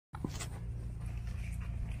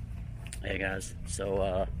Hey guys,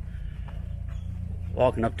 so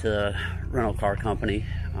walking up to the rental car company,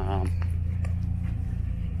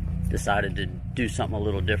 decided to do something a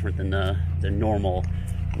little different than the normal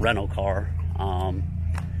rental car.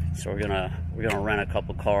 So we're gonna rent a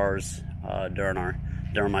couple cars during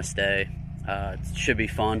my stay. It should be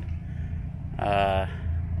fun.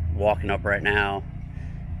 Walking up right now,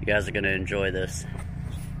 you guys are gonna enjoy this.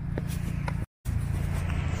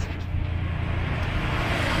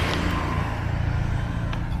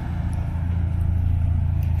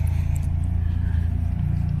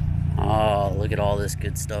 Oh, look at all this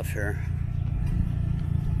good stuff here.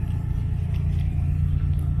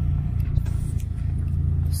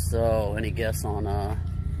 So, any guess on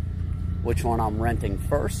which one I'm renting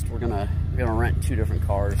first? We're gonna rent two different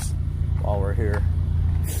cars while we're here.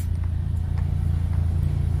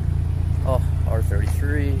 Oh,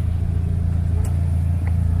 R33.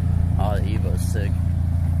 Oh, the Evo's sick.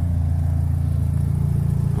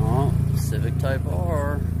 Oh, Civic Type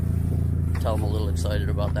R. Tell them a little excited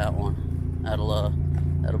about that one.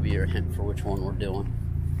 That'll be your hint for which one we're doing.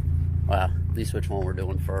 Well, at least which one we're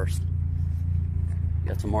doing first.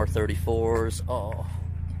 Got some R34s. Oh,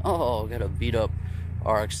 got a beat up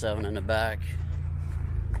RX-7 in the back.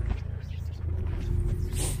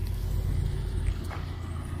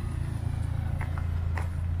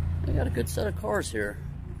 They got a good set of cars here.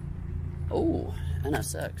 Oh,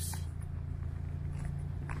 NSX.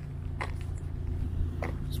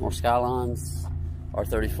 Some more Skylines.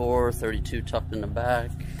 R34, 32 tucked in the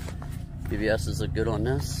back. BBSs look good on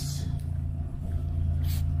this.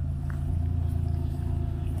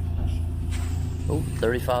 Oh,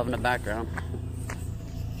 35 in the background.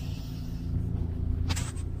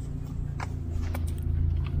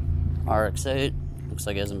 RX-8, looks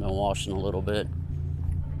like it hasn't been washed in a little bit.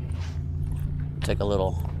 Take a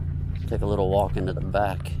little walk into the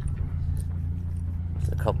back.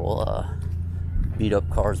 There's a couple beat up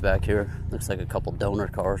cars back here. Looks like a couple donor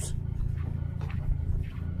cars.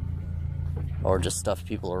 Or just stuff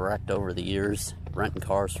people have wrecked over the years, renting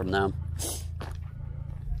cars from them.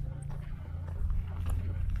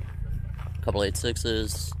 Couple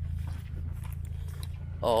 8.6s.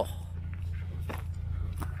 Oh,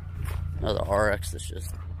 another RX that's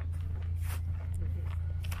just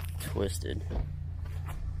twisted.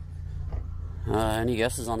 Any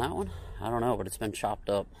guesses on that one? I don't know, but it's been chopped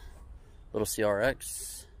up. Little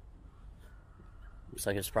CRX. Looks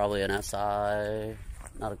like it's probably an SI,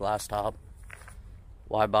 not a glass top.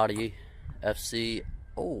 Wide body FC.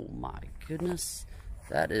 Oh my goodness,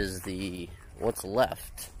 that is what's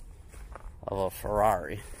left of a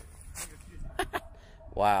Ferrari.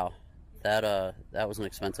 Wow, that was an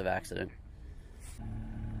expensive accident.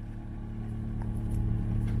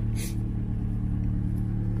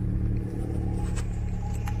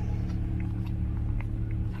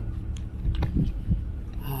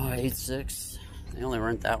 Oh, 8.6. They only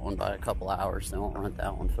rent that one by a couple hours. They won't rent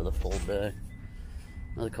that one for the full day.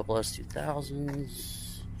 Another couple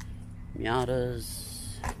S2000s,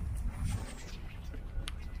 Miatas,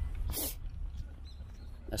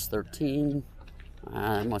 S13.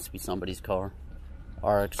 It must be somebody's car.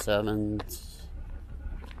 RX-7s.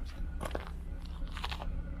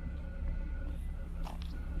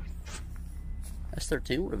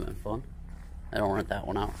 S13 would have been fun. They don't rent that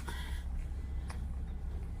one out.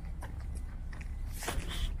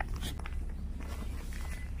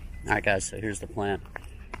 Alright guys, so here's the plan.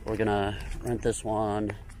 We're gonna rent this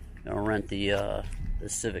one. Gonna rent the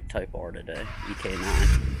Civic Type R today,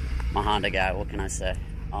 EK9. My Honda guy, what can I say?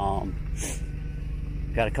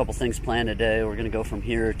 Got a couple things planned today. We're gonna go from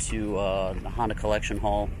here to the Honda Collection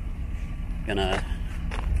Hall. Gonna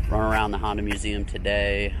run around the Honda Museum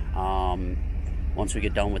today. Once we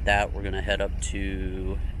get done with that, we're gonna head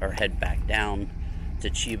back down to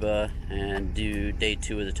Chiba and do day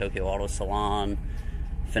 2 of the Tokyo Auto Salon.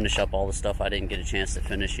 Finish up all the stuff I didn't get a chance to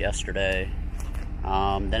finish yesterday.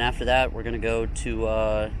 Then after that, we're gonna go to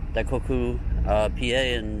Daikoku,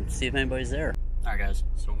 PA, and see if anybody's there. All right, guys.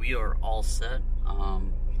 So we are all set.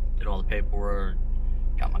 Did all the paperwork,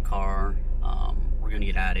 got my car. We're gonna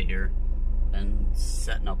get out of here. Been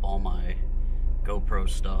setting up all my GoPro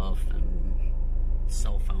stuff and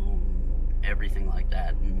cell phone, everything like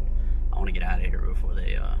that, and I want to get out of here before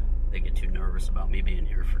they get too nervous about me being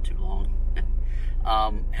here for too long.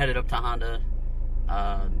 Headed up to Honda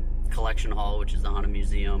Collection Hall, which is the Honda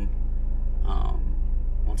Museum.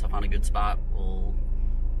 Once I find a good spot, we'll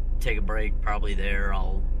take a break probably there.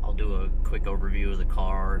 I'll do a quick overview of the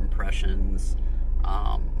car, impressions,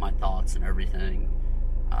 my thoughts and everything.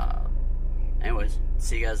 Anyways,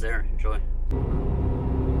 see you guys there. Enjoy.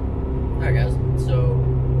 Alright guys, so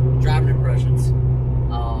driving impressions.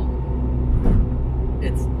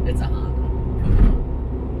 It's a Honda.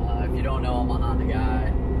 Come on. If you don't know, I'm a Honda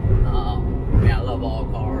guy. I mean, I love all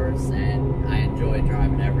cars and I enjoy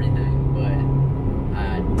driving everything, but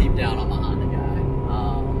deep down, I'm a Honda guy.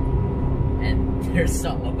 And there's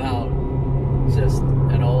something about just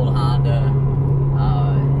an old Honda.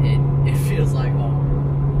 It feels like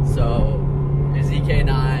home. So this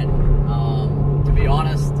EK9, to be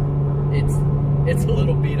honest, it's a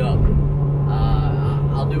little beat up.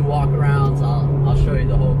 I'll do walkarounds. I'll show you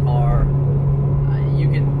the whole car. You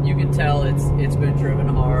can tell it's been driven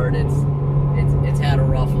hard. It's had a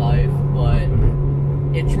rough life, but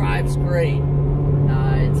it drives great.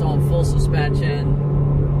 It's on full suspension,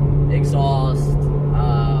 exhaust.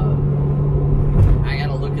 I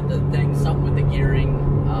gotta look at the thing, something with the gearing.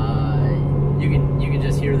 You can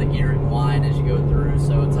just hear the gearing whine as you go through,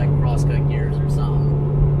 so it's like crosscut gears or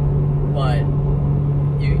something. But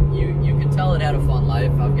you can tell it had a fun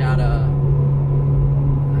life. I've got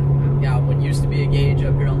what used to be a gauge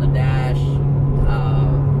up here on the dash.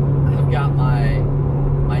 I've got my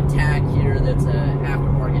tach here that's a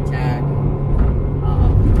aftermarket tach.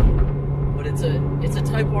 But it's a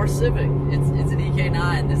Type R Civic. It's an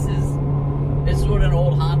EK9. This is what an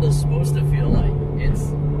old Honda's supposed to feel like.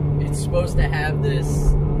 It's supposed to have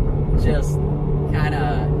this just kind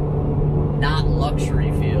of not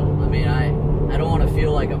luxury feel. I mean, I don't want to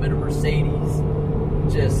feel like I'm in a Mercedes,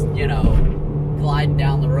 just, you know, gliding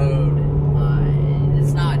down the road.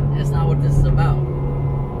 It's not what this is about.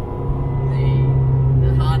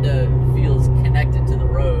 The Honda feels connected to the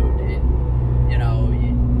road, and you know,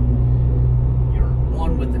 you're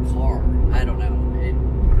one with the car. I don't know.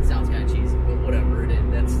 It sounds kind of cheesy, but whatever it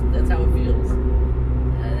is, that's how it feels.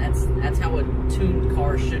 That's how a tuned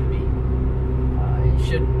car should be. You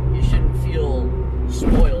shouldn't feel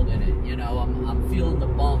spoiled in it. You know, I'm feeling the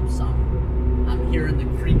bumps. I'm hearing the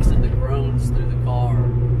creaks and the groans through the car.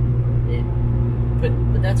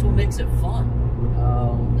 But that's what makes it fun.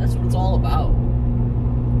 That's what it's all about.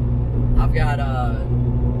 I've got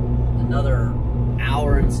another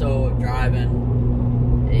hour and so of driving.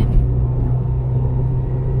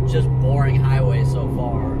 Just boring highway so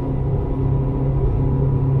far.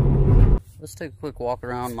 Let's take a quick walk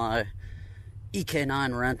around my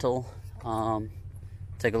EK9 rental.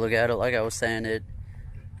 Take a look at it. Like I was saying, it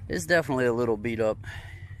is definitely a little beat up.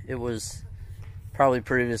 It was probably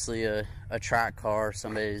previously a track car,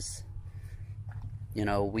 somebody's, you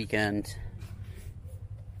know, weekend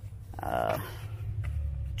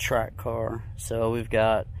track car. So we've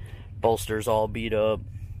got bolsters all beat up.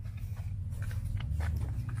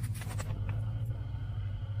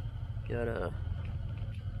 Got a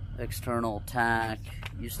external tack.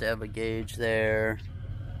 Used to have a gauge there.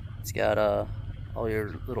 It's got all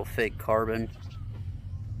your little fake carbon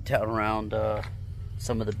down around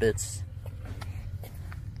some of the bits.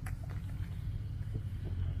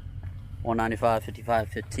 195, 55,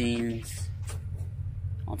 15s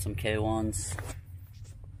on some K1s.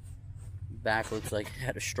 Back looks like it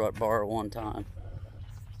had a strut bar at one time,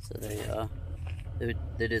 so they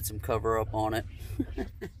did some cover up on it.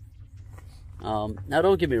 Now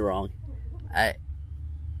don't get me wrong,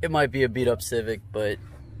 it might be a beat up Civic, but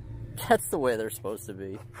that's the way they're supposed to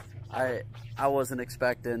be. I wasn't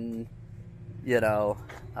expecting, you know,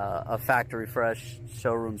 a factory fresh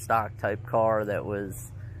showroom stock type car that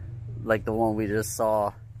was like the one we just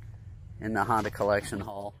saw in the Honda collection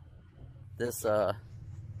haul. This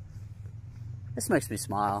makes me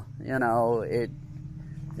smile. You know, it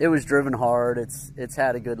was driven hard. It's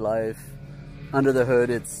had a good life. Under the hood,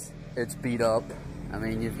 it's beat up. I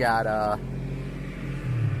mean, you've got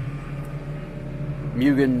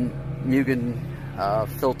Mugen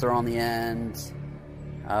filter on the end,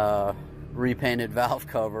 repainted valve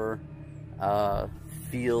cover,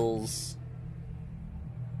 feels,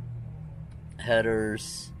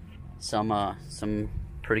 headers, some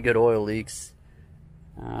pretty good oil leaks.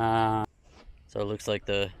 So it looks like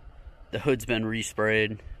the hood's been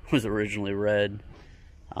resprayed. Was originally red.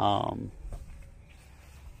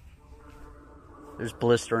 There's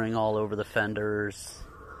blistering all over the fenders.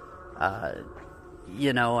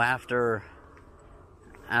 You know, after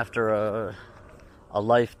a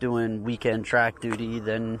life doing weekend track duty,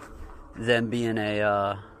 then being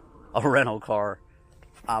a rental car,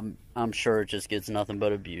 I'm sure it just gets nothing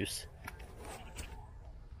but abuse.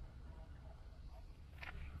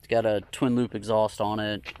 It's got a twin loop exhaust on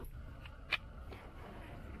it.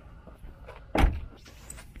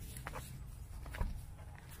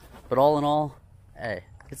 But all in all, hey,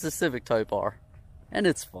 it's a Civic Type R, and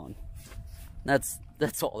it's fun. That's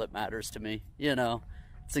all that matters to me. You know,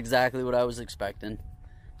 it's exactly what I was expecting.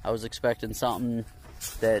 I was expecting something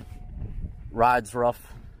that rides rough,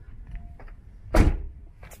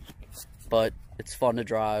 but it's fun to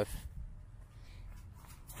drive.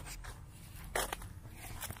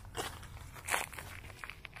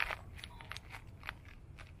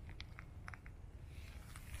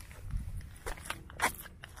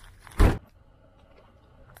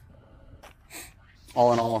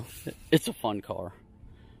 All in all, it's a fun car.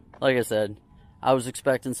 Like I said, I was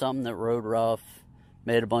expecting something that rode rough,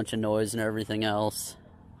 made a bunch of noise and everything else.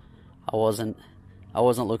 I wasn't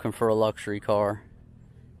looking for a luxury car,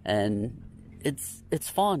 and it's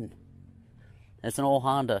fun. It's an old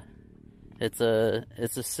Honda. It's a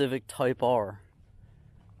Civic Type R.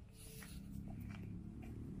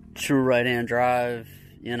 True right-hand drive,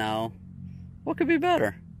 you know. What could be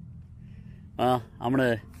better? Well, I'm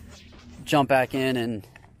gonna jump back in and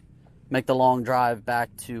make the long drive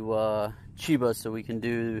back to Chiba so we can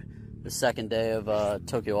do the second day of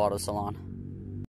Tokyo Auto Salon.